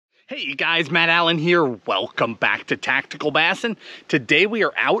Hey guys, Matt Allen here. Welcome back to Tactical Bassin. Today we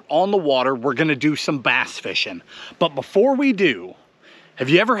are out on the water. We're gonna do some bass fishing. But before we do, have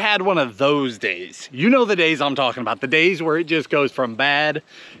you ever had one of those days? You know the days I'm talking about, the days where it just goes from bad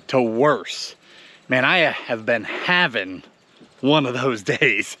to worse. Man, I have been having one of those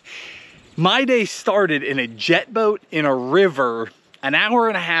days. My day started in a jet boat in a river an hour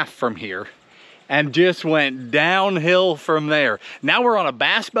and a half from here, and just went downhill from there. Now we're on a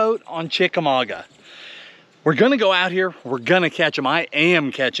bass boat on Chickamauga. We're gonna go out here, we're gonna catch them. I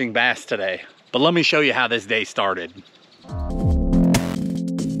am catching bass today, but let me show you how this day started.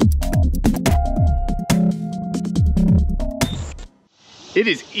 It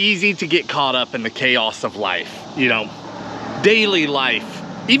is easy to get caught up in the chaos of life, you know, daily life,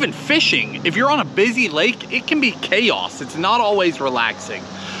 even fishing. If you're on a busy lake, it can be chaos. It's not always relaxing.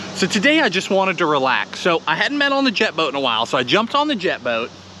 So today I just wanted to relax. So I hadn't been on the jet boat in a while, so I jumped on the jet boat,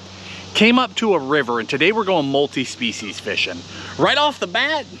 came up to a river, and today we're going multi-species fishing. Right off the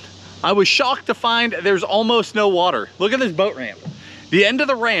bat, I was shocked to find there's almost no water. Look at this boat ramp. The end of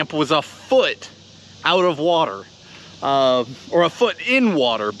the ramp was a foot out of water, or a foot in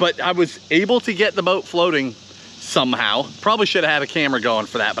water, but I was able to get the boat floating somehow. Probably should have had a camera going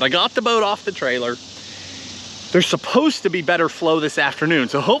for that, but I got the boat off the trailer. There's supposed to be better flow this afternoon,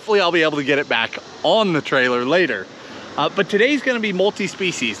 so hopefully I'll be able to get it back on the trailer later. But today's gonna be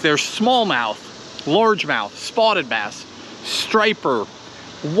multi-species. There's smallmouth, largemouth, spotted bass, striper,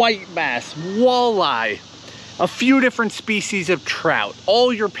 white bass, walleye, a few different species of trout,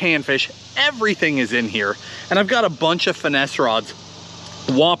 all your panfish, everything is in here. And I've got a bunch of finesse rods,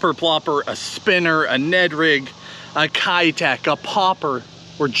 whopper plopper, a spinner, a Ned rig, a Kitech, a popper.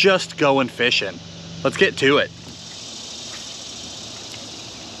 We're just going fishing. Let's get to it.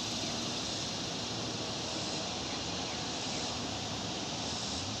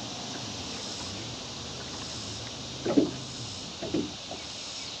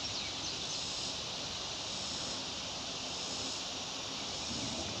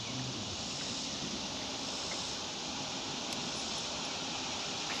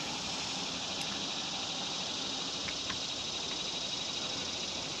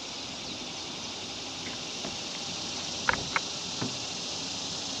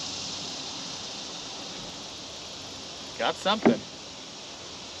 Got something. I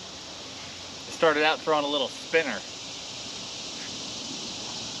started out throwing a little spinner.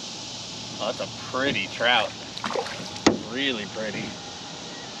 Oh, that's a pretty trout. Really pretty.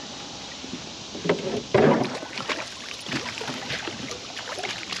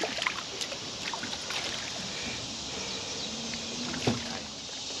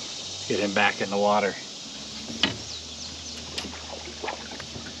 Let's get him back in the water.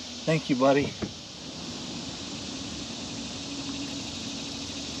 Thank you, buddy.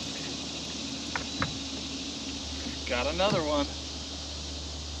 Got another one.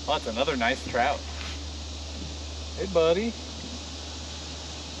 Oh, that's another nice trout. Hey, buddy.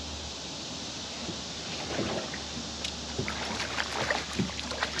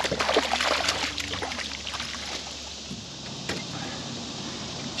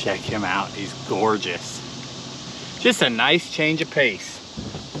 Check him out. He's gorgeous. Just a nice change of pace.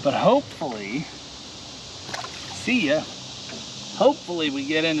 But hopefully, see ya. Hopefully we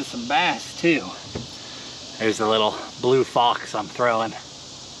get into some bass too. There's the little blue fox I'm throwing.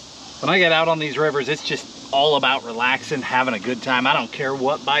 When I get out on these rivers, it's just all about relaxing, having a good time. I don't care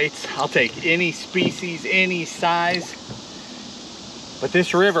what bites. I'll take any species, any size. But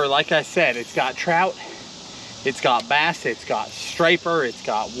this river, like I said, it's got trout, it's got bass, it's got striper, it's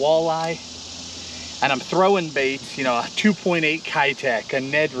got walleye. And I'm throwing baits, you know, a 2.8 Kitech, a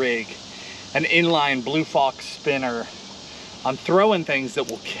Ned rig, an INLINE blue fox spinner. I'm throwing things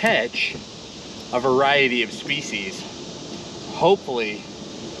that will catch a variety of species. Hopefully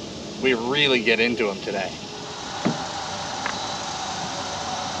we really get into them today.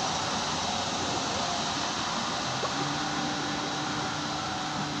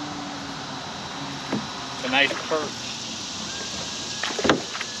 It's a nice perch.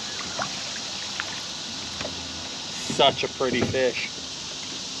 Such a pretty fish.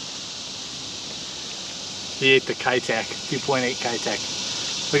 He ate the Kitech, 2.8 Kitech.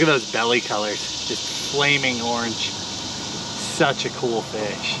 Look at those belly colors, just flaming orange. Such a cool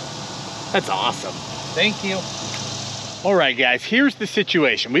fish. That's awesome. Thank you. All right, guys, here's the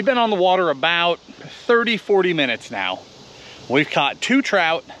situation. We've been on the water about 30, 40 minutes now. We've caught 2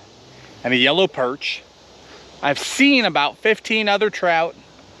 trout and a yellow perch. I've seen about 15 other trout,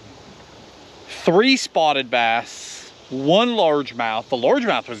 3 spotted bass, 1 largemouth. The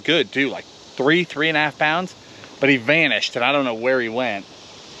largemouth was good too, like 3.5 pounds, but he vanished and I don't know where he went.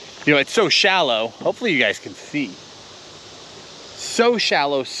 You know, it's so shallow. Hopefully you guys can see. So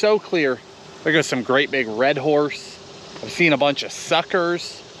shallow, so clear. There goes some great big red horse. I've seen a bunch of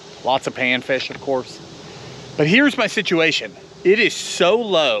suckers, lots of panfish, of course. But here's my situation. It is so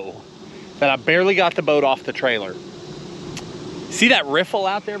low that I barely got the boat off the trailer. See that riffle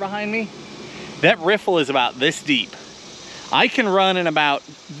out there behind me? That riffle is about this deep. I can run in about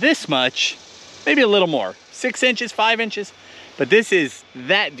this much, maybe a little more, 6 inches, 5 inches, but this is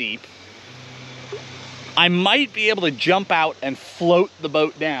that deep. I might be able to jump out and float the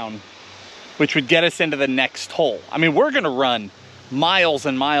boat down, which would get us into the next hole. I mean, we're gonna run miles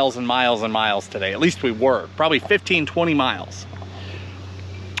and miles and miles and miles today. At least we were, probably 15, 20 miles.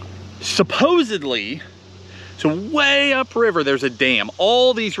 Supposedly, so way upriver, there's a dam.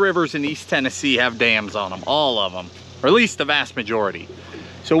 All these rivers in East Tennessee have dams on them, all of them, or at least the vast majority.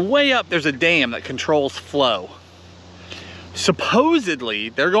 So way up, there's a dam that controls flow. Supposedly,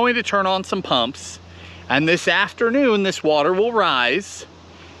 they're going to turn on some pumps, and this afternoon, this water will rise,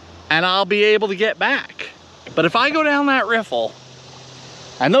 and I'll be able to get back. But if I go down that riffle,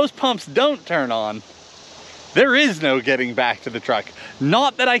 and those pumps don't turn on, there is no getting back to the truck.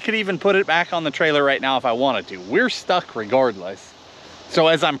 Not that I could even put it back on the trailer right now if I wanted to. We're stuck regardless. So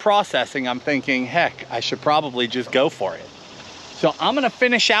as I'm processing, I'm thinking, heck, I should probably just go for it. So I'm gonna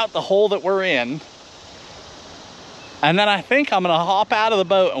finish out the hole that we're in, and then I think I'm gonna hop out of the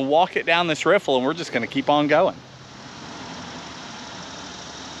boat and walk it down this riffle, and we're just gonna keep on going.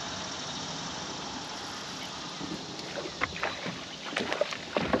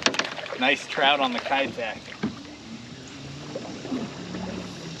 Nice trout on the kayak.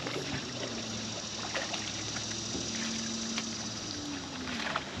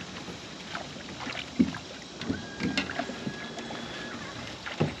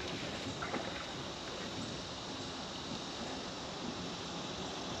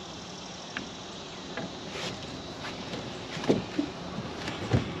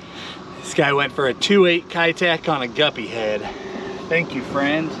 This guy went for a 2.8 kayak on a guppy head. Thank you,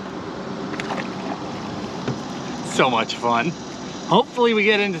 friend. So much fun. Hopefully we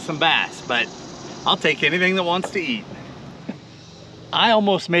get into some bass, but I'll take anything that wants to eat. I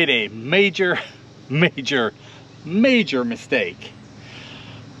almost made a major mistake.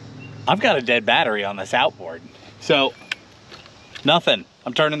 I've got a dead battery on this outboard. So, nothing.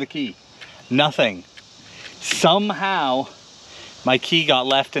 I'm turning the key. Nothing. Somehow, my key got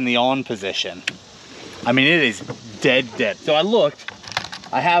left in the on position. I mean, it is dead. So I looked.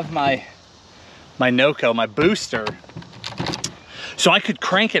 I have my NOCO, my booster. So I could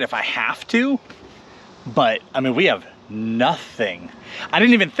crank it if I have to, but I mean, we have nothing. I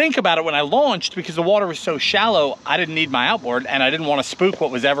didn't even think about it when I launched because the water was so shallow, I didn't need my outboard and I didn't want to spook what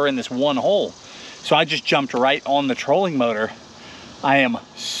was ever in this one hole. So I just jumped right on the trolling motor. I am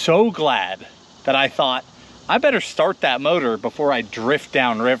so glad that I thought, I better start that motor before I drift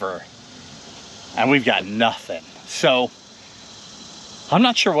downriver. And we've got nothing. So I'm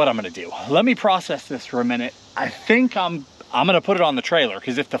not sure what I'm gonna do. Let me process this for a minute. I think I'm gonna put it on the trailer,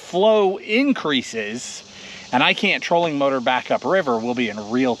 because if the flow increases and I can't trolling motor back up river, we'll be in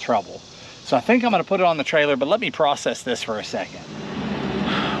real trouble. So I think I'm gonna put it on the trailer, but let me process this for a second.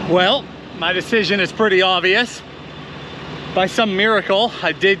 Well, my decision is pretty obvious. By some miracle,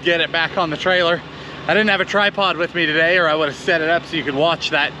 I did get it back on the trailer. I didn't have a tripod with me today, or I would have set it up so you could watch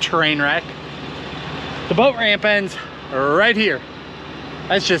that train wreck. The boat ramp ends right here.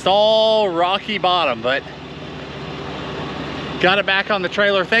 That's just all rocky bottom, but got it back on the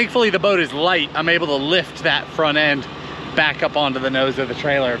trailer. Thankfully, the boat is light. I'm able to lift that front end back up onto the nose of the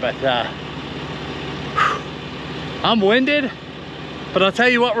trailer, but I'm winded, but I'll tell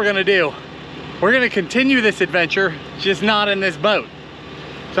you what we're gonna do. We're gonna continue this adventure, just not in this boat.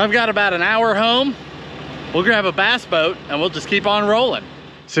 So I've got about an hour home. We'll grab a bass boat and we'll just keep on rolling.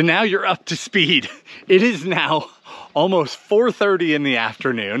 So now you're up to speed. It is now almost 4:30 in the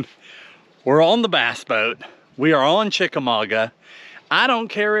afternoon. We're on the bass boat. We are on Chickamauga. I don't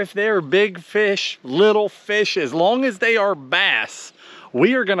care if they're big fish, little fish, as long as they are bass,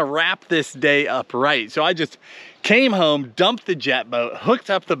 we are gonna wrap this day up right. So I just came home, dumped the jet boat, hooked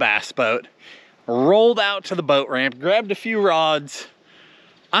up the bass boat, rolled out to the boat ramp, grabbed a few rods.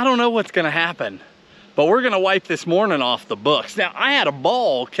 I don't know what's gonna happen, but we're gonna wipe this morning off the books. Now, I had a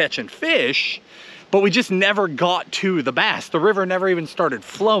ball catching fish, but we just never got to the bass. The river never even started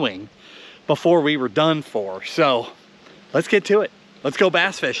flowing before we were done for. So let's get to it. Let's go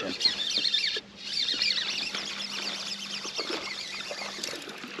bass fishing.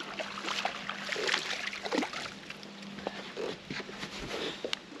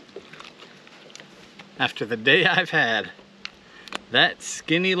 After the day I've had, That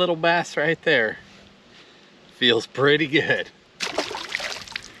skinny little bass right there feels pretty good.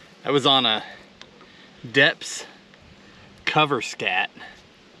 I was on a depths cover scat.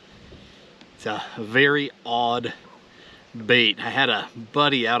 It's a very odd bait. I had a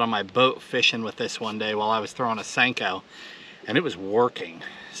buddy out on my boat fishing with this one day while I was throwing a Senko, and it was working.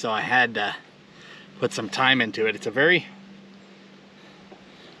 So I had to put some time into it. It's a very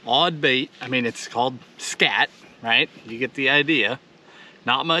odd bait. I mean, it's called scat, right? You get the idea.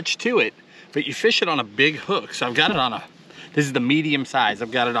 Not much to it, but you fish it on a big hook. So I've got it on a, this is the medium size.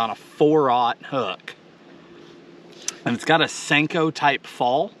 I've got it on a 4/0 hook. And it's got a Senko type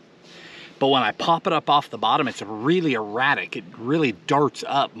fall. But when I pop it up off the bottom, it's really erratic. It really darts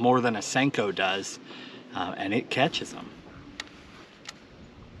up more than a Senko does, and it catches them.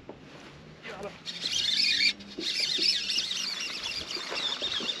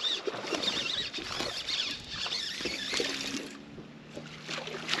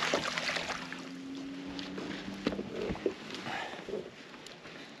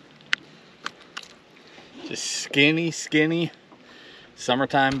 Just skinny, skinny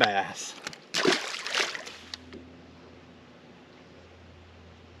summertime bass.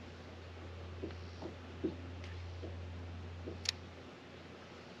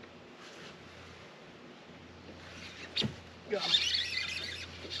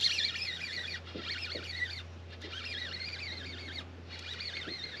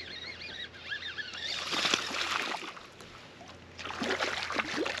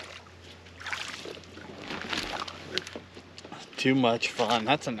 Too much fun.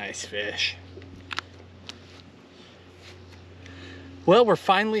 That's a nice fish. Well, we're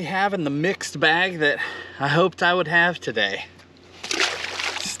finally having the mixed bag that I hoped I would have today.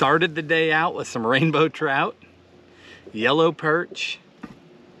 Started the day out with some rainbow trout, yellow perch.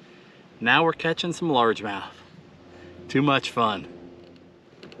 Now we're catching some largemouth. Too much fun.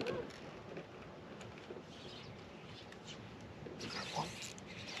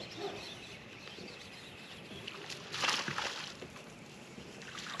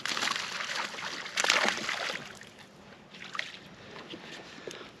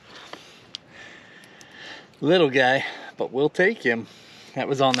 Little guy, but we'll take him. That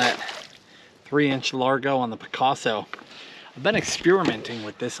was on that 3-inch Largo on the Picasso. I've been experimenting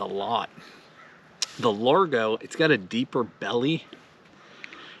with this a lot. The Largo, it's got a deeper belly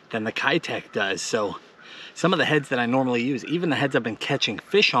than the Kitech does. So some of the heads that I normally use, even the heads I've been catching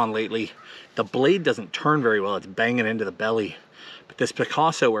fish on lately, the blade doesn't turn very well. It's banging into the belly. But this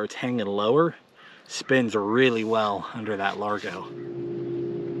Picasso, where it's hanging lower, spins really well under that Largo.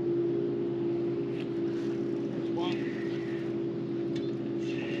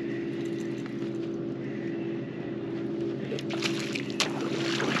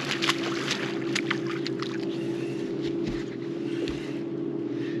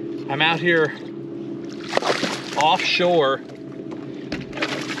 I'm out here offshore,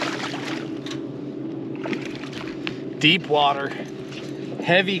 deep water,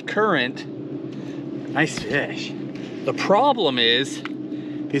 heavy current, nice fish. The problem is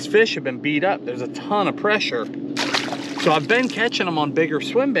these fish have been beat up. There's a ton of pressure. So I've been catching them on bigger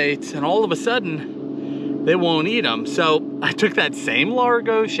swim baits, and all of a sudden they won't eat them. So I took that same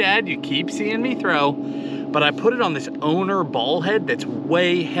Largo shad you keep seeing me throw, but I put it on this owner ball head that's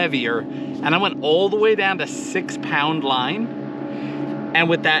way heavier, and I went all the way down to 6-pound line. And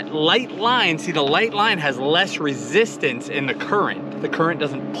with that light line, see, the light line has less resistance in the current. The current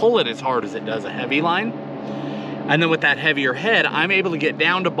doesn't pull it as hard as it does a heavy line. And then with that heavier head, I'm able to get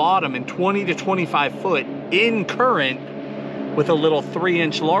down to bottom in 20 to 25 foot in current with a little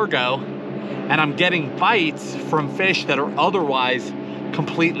 3-inch Largo, and I'm getting bites from fish that are otherwise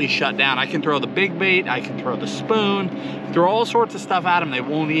completely shut down. I can throw the big bait, I can throw the spoon, throw all sorts of stuff at them, they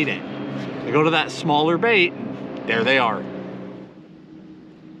won't eat it. I go to that smaller bait, and there they are.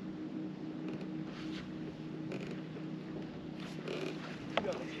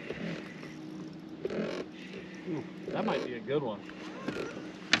 Ooh, that might be a good one.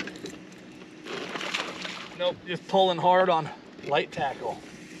 Nope, just pulling hard on light tackle.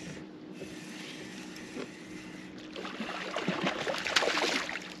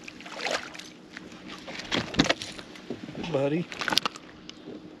 Buddy.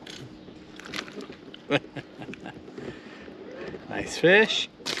 Nice fish.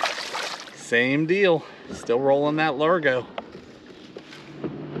 Same deal. Still rolling that Largo.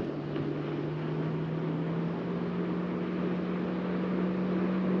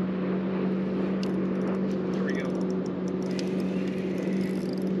 There we go.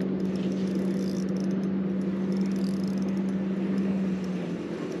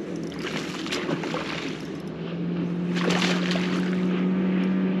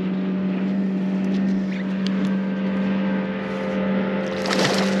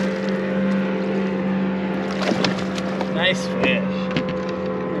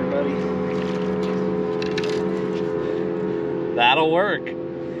 that'll work.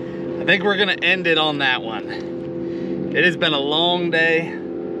 I think we're gonna end it on that one. It has been a long day,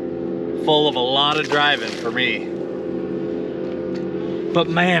 full of a lot of driving for me. But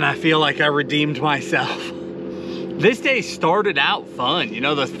man, I feel like I redeemed myself. This day started out fun. You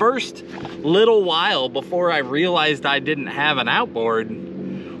know, the first little while before I realized I didn't have an outboard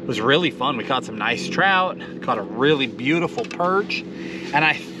was really fun. We caught some nice trout, caught a really beautiful perch, and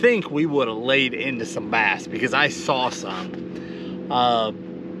I think we would have laid into some bass because I saw some.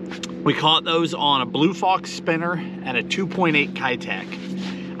 We caught those on a Blue Fox spinner and a 2.8 Kitech.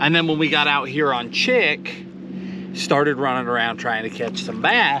 And then when we got out here on Chick, started running around trying to catch some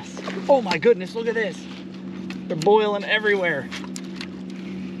bass. Oh my goodness, look at this. They're boiling everywhere.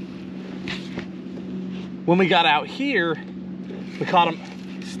 When we got out here, we caught them,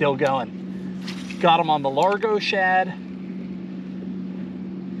 still going. Got them on the Largo shad.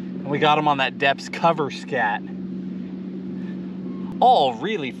 And we got them on that Depths cover scat. All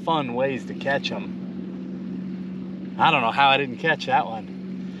really fun ways to catch them. I don't know how I didn't catch that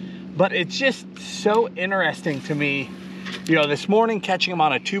one. But it's just so interesting to me. You know, this morning catching them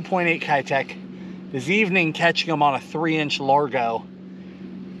on a 2.8 Kitech. This evening catching them on a 3-inch Largo.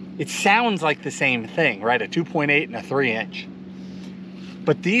 It sounds like the same thing, right? A 2.8 and a 3-inch.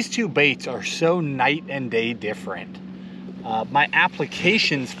 But these two baits are so night and day different. My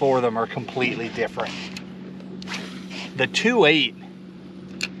applications for them are completely different. The 2.8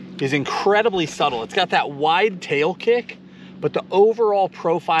 is incredibly subtle. It's got that wide tail kick, but the overall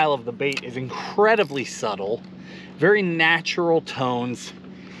profile of the bait is incredibly subtle, very natural tones.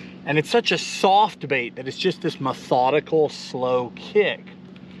 And it's such a soft bait that it's just this methodical, slow kick.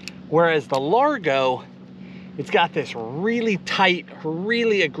 Whereas the Largo, it's got this really tight,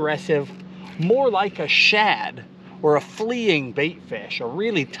 really aggressive, more like a shad or a fleeing bait fish, a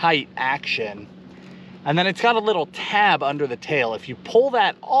really tight action. And then it's got a little tab under the tail. If you pull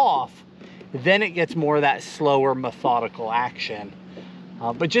that off, then it gets more of that slower, methodical action.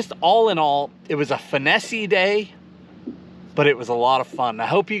 But just all in all, it was a finesse day, but it was a lot of fun. I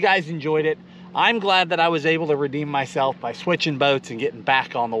hope you guys enjoyed it. I'm glad that I was able to redeem myself by switching boats and getting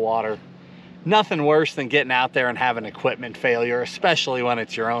back on the water. Nothing worse than getting out there and having equipment failure, especially when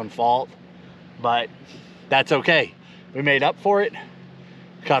it's your own fault. But that's okay. We made up for it.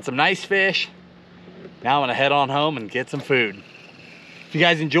 Caught some nice fish. Now I'm gonna head on home and get some food. If you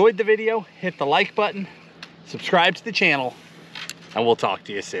guys enjoyed the video, hit the like button, subscribe to the channel, and we'll talk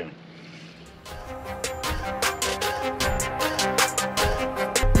to you soon.